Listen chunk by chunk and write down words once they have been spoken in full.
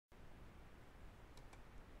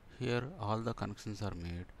here all the connections are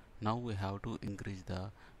made. Now we have to increase the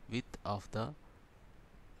width of the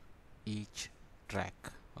each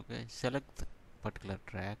track. Okay, select particular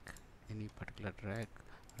track, any particular track,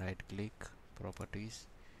 right click, properties,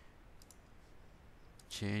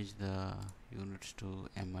 change the units to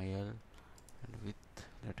mil, and width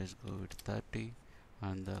let us go with 30,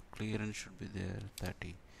 and the clearance should be there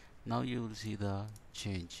 30. Now you will see the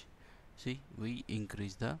change. See, we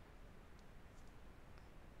increase the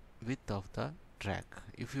width of the track.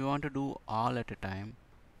 If you want to do all at a time,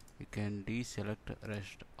 you can deselect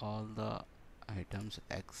rest all the items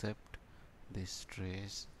except this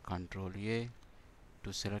trace. Control A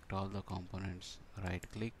to select all the components. Right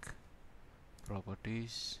click,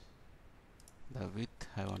 properties, the width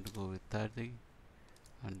I want to go with 30,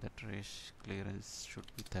 and the trace clearance should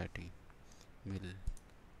be 30 mil.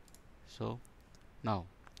 So now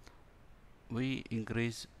we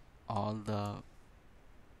increase all the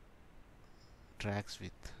tracks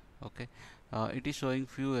width. Okay, it is showing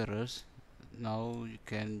few errors. Now you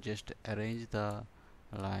can just arrange the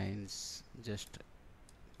lines, just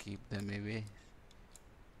keep them away.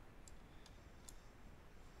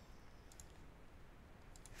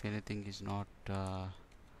 If anything is not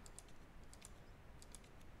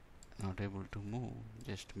able to move,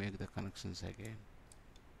 just make the connections again.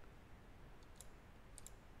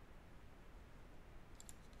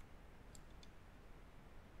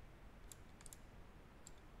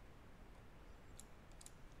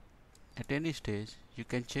 At any stage you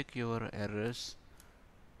can check your errors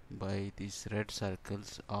by these red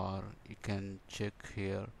circles, or you can check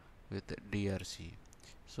here with DRC.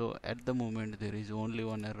 So at the moment there is only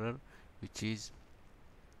one error, which is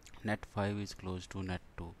net 5 is close to net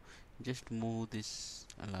 2. Just move this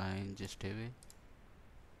line just away,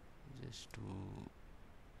 just to,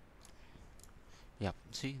 yeah,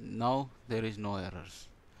 see, now there is no errors.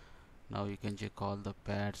 Now you can check all the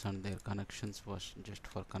pads and their connections was just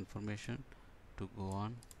for confirmation to go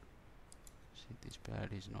on. See, this pad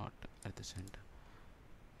is not at the center.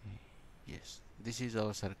 Yes, this is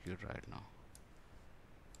our circuit right now.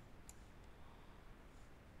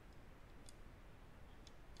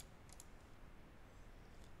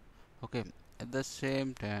 Okay, at the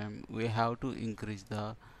same time we have to increase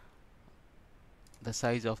the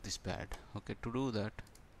size of this pad. Okay, to do that,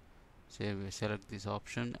 say we select this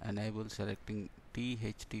option, enable selecting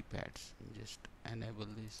THT pads, just enable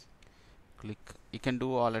this, click, you can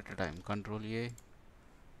do all at a time. Control A,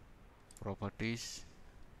 properties,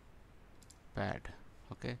 pad.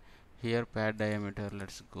 Okay, here pad diameter,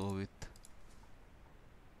 let's go with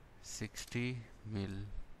 60 mil,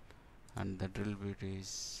 and the drill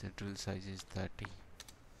size is 30,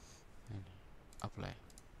 and apply.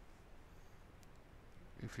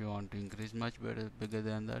 If you want to increase much bigger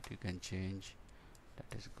than that, you can change.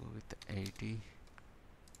 Let us go with 80.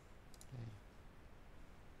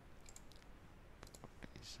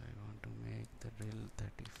 I want to make the drill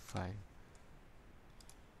 35.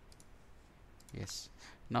 Yes,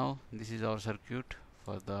 now this is our circuit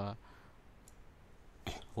for the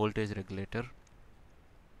voltage regulator.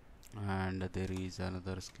 And there is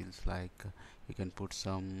another skills, like you can put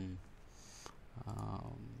some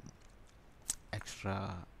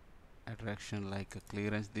extra attraction like a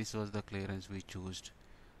clearance. This was the clearance we chose.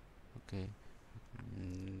 Okay,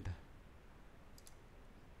 and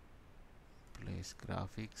place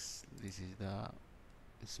graphics. This is the,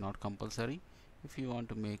 it's not compulsory. If you want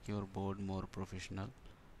to make your board more professional,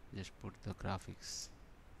 just put the graphics.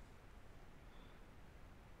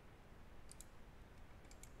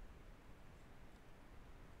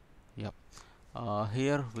 Yep.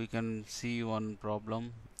 Here we can see one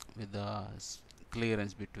problem with the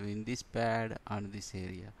clearance between this pad and this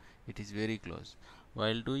area. It is very close.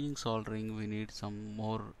 While doing soldering, we need some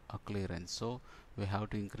more clearance, so we have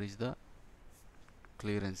to increase the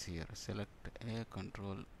clearance here. Select a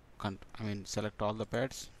select all the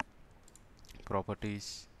pads,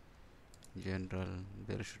 properties, general,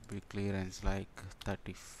 there should be clearance like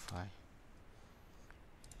 35.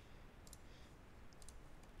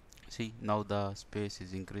 See, now the space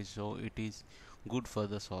is increased, so it is good for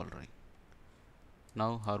the soldering.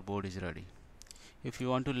 Now our board is ready. If you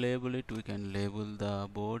want to label it, we can label the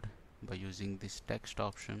board by using this text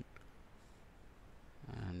option,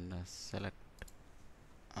 and select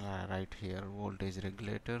right here voltage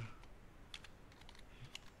regulator,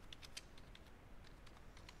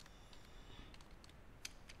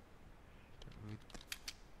 with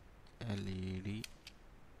LED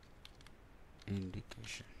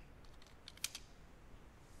indication.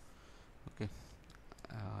 Okay,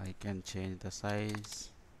 I can change the size.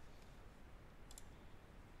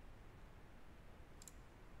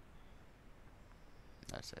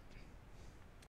 That's it.